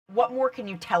What more can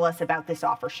you tell us about this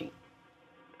offer sheet?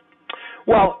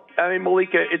 Well, I mean,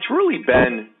 Malika, it's really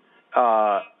been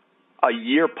a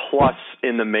year plus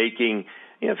in the making.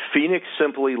 You know, Phoenix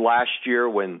simply last year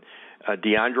when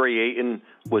Deandre Ayton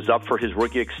was up for his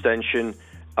rookie extension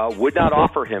would not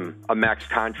offer him a max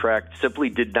contract, simply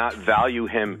did not value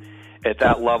him at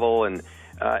that level. And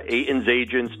Ayton's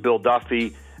agents, Bill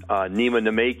Duffy, Nima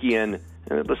Namakian,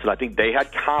 listen, I think they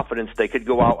had confidence they could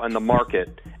go out on the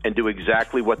market and do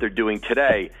exactly what they're doing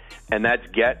today, and that's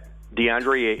get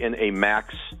Deandre Ayton a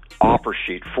max offer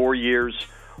sheet, 4 years,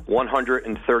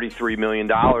 $133 million.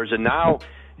 And now,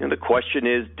 the question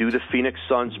is, do the Phoenix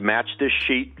Suns match this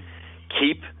sheet,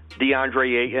 keep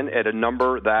Deandre Ayton at a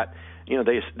number that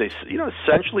they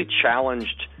essentially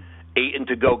challenged Ayton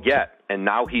to go get, and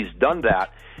now he's done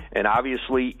that. And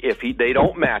obviously, if they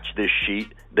don't match this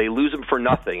sheet, they lose him for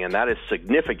nothing, and that is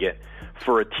significant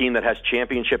for a team that has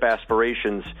championship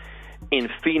aspirations in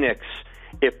Phoenix.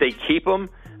 If they keep him,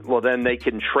 well, then they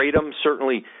can trade him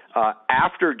certainly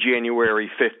after January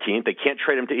 15th. They can't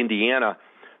trade him to Indiana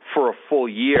for a full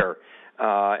year,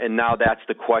 and now that's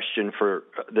the question for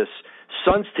this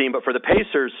Suns team. But for the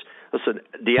Pacers, listen,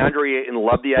 Deandre Ayton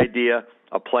loved the idea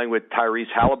of playing with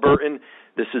Tyrese Halliburton.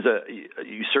 This is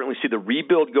you certainly see the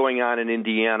rebuild going on in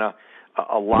Indiana,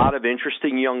 a lot of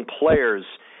interesting young players,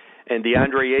 and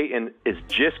Deandre Ayton is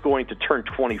just going to turn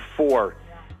 24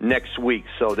 next week.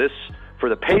 So this, for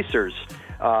the Pacers,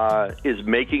 is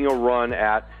making a run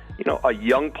at a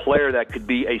young player that could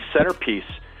be a centerpiece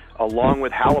along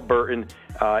with Halliburton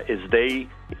as they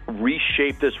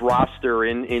reshape this roster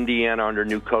in Indiana under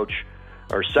new coach,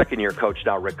 or second-year coach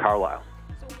now, Rick Carlisle.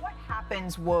 So what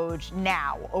happens, Woj,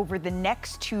 now over the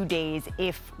next 2 days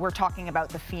if we're talking about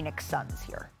the Phoenix Suns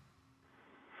here?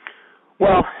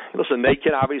 Well, listen, they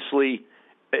can obviously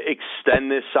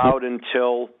extend this out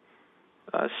until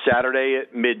Saturday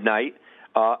at midnight.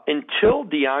 Until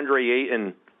Deandre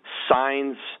Ayton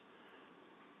signs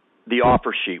the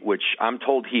offer sheet, which I'm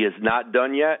told he has not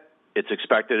done yet. It's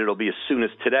expected it'll be as soon as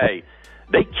today.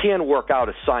 They can work out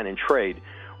a sign and trade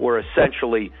where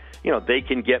essentially, they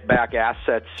can get back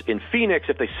assets in Phoenix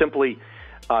if they simply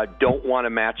don't want to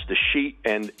match the sheet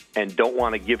and don't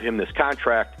want to give him this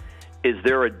contract. Is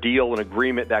there a deal, an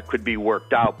agreement that could be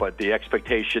worked out? But the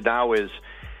expectation now is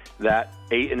that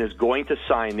Ayton is going to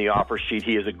sign the offer sheet.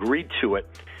 He has agreed to it.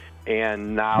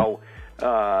 And now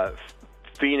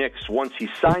Phoenix, once he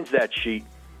signs that sheet,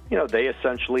 they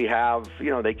essentially have,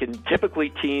 they can, typically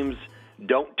teams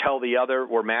don't tell the other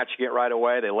we're matching it right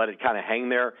away. They let it kind of hang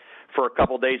there for a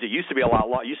couple of days. It used to be a lot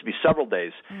long. It used to be several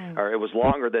days, or it was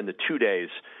longer than the 2 days.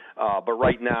 But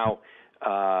right now,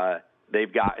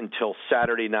 they've got until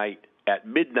Saturday night at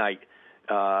midnight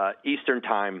Eastern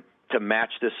time to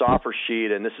match this offer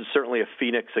sheet. And this is certainly a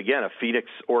Phoenix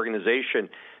organization.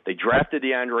 They drafted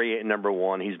Deandre Ayton number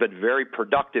 1. He's been very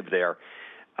productive there.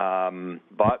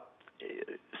 But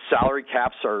salary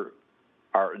caps are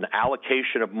an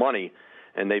allocation of money,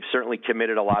 and they've certainly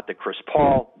committed a lot to Chris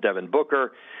Paul, Devin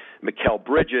Booker, Mikal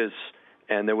Bridges,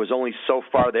 and there was only so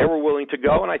far they were willing to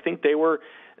go, and I think they were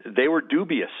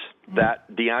dubious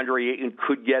that Deandre Ayton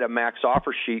could get a max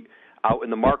offer sheet out in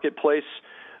the marketplace.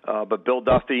 But Bill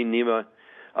Duffy, Nima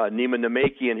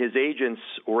Namaki, and his agents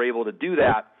were able to do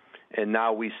that, and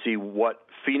now we see what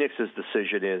Phoenix's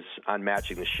decision is on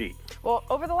matching the sheet. Well,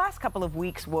 over the last couple of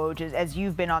weeks, Woj, as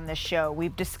you've been on this show,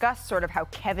 we've discussed sort of how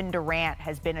Kevin Durant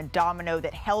has been a domino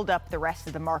that held up the rest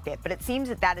of the market, but it seems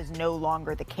that is no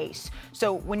longer the case.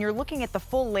 So when you're looking at the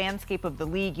full landscape of the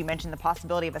league, you mentioned the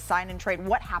possibility of a sign and trade.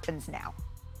 What happens now?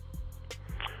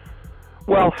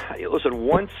 Well, listen,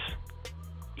 once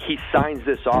he signs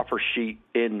this offer sheet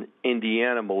in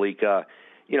Indiana, Malika,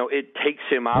 it takes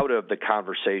him out of the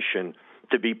conversation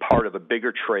to be part of a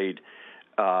bigger trade,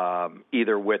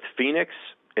 either with Phoenix,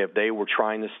 if they were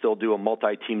trying to still do a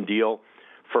multi-team deal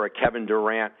for a Kevin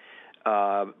Durant.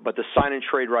 But the sign and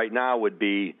trade right now would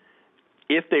be,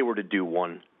 if they were to do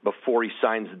one before he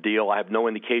signs the deal, I have no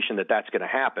indication that that's going to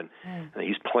happen.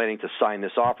 He's planning to sign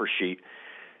this offer sheet.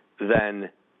 Then,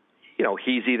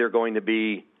 he's either going to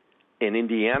be in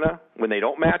Indiana when they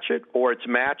don't match it, or it's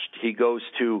matched, he goes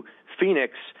to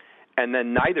Phoenix, and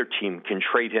then neither team can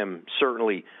trade him.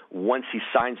 Certainly, once he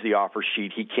signs the offer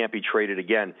sheet, he can't be traded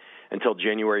again until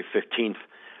January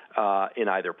 15th in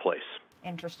either place.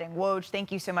 Interesting. Woj,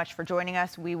 thank you so much for joining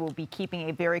us. We will be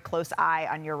keeping a very close eye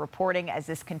on your reporting as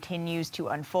this continues to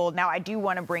unfold. Now, I do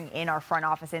want to bring in our front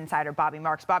office insider, Bobby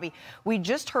Marks. Bobby, we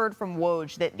just heard from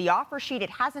Woj that the offer sheet, it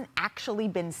hasn't actually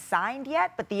been signed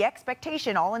yet, but the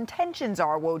expectation, all intentions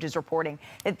are, Woj is reporting,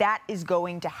 that is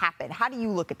going to happen. How do you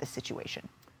look at the situation?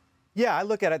 Yeah, I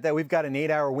look at it that we've got an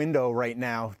 8-hour window right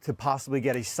now to possibly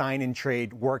get a sign-in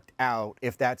trade worked out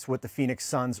if that's what the Phoenix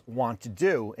Suns want to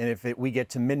do. And if we get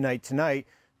to midnight tonight,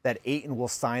 that Ayton will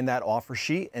sign that offer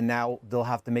sheet, and now they'll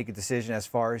have to make a decision as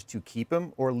far as to keep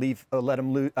him or leave, or let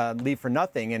him leave for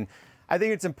nothing. And I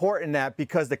think it's important that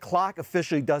because the clock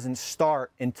officially doesn't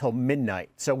start until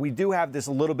midnight. So we do have this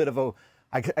a little bit of a,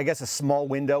 I guess, a small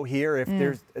window here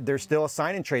if there's still a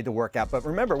sign-in trade to work out. But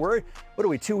remember, what are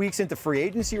we, 2 weeks into free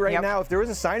agency right now? If there was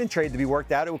a sign-in trade to be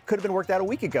worked out, it could have been worked out a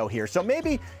week ago here. So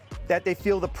maybe that they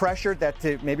feel the pressure that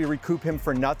to maybe recoup him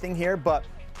for nothing here. But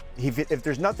if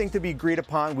there's nothing to be agreed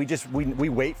upon, we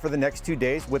wait for the next 2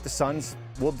 days. What the Suns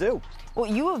will do.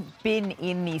 Well, you have been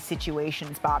in these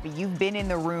situations, Bobby. You've been in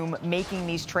the room making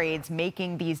these trades,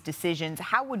 making these decisions.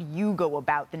 How would you go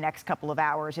about the next couple of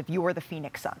hours if you were the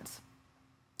Phoenix Suns?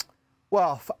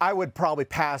 Well, I would probably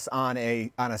pass on a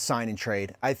sign-in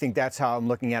trade. I think that's how I'm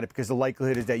looking at it, because the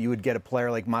likelihood is that you would get a player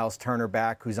like Miles Turner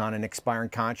back who's on an expiring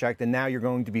contract, and now you're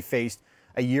going to be faced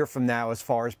a year from now as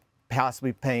far as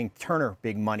possibly paying Turner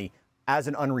big money as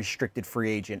an unrestricted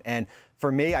free agent. And for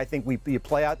me, I think we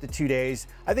play out the 2 days.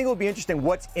 I think it will be interesting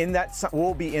what's in that,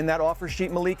 will be in that offer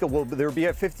sheet, Malika. Will there be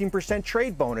a 15%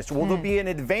 trade bonus? Will there be an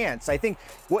advance? I think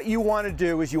what you want to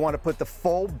do is you want to put the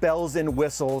full bells and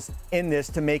whistles in this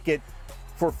to make it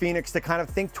for Phoenix to kind of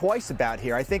think twice about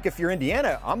here. I think if you're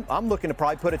Indiana, I'm looking to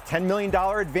probably put a $10 million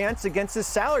advance against his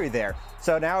salary there.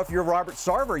 So now if you're Robert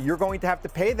Sarver, you're going to have to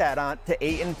pay that on to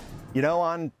Ayton, you know,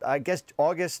 on, I guess,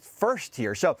 August 1st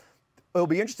here. So it'll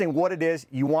be interesting what it is.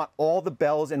 You want all the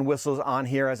bells and whistles on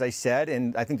here, as I said,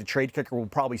 and I think the trade kicker will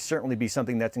probably certainly be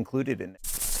something that's included in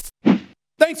it.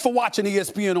 Thanks for watching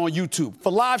ESPN on YouTube.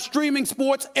 For live streaming,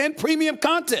 sports, and premium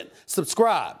content,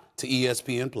 subscribe to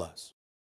ESPN+.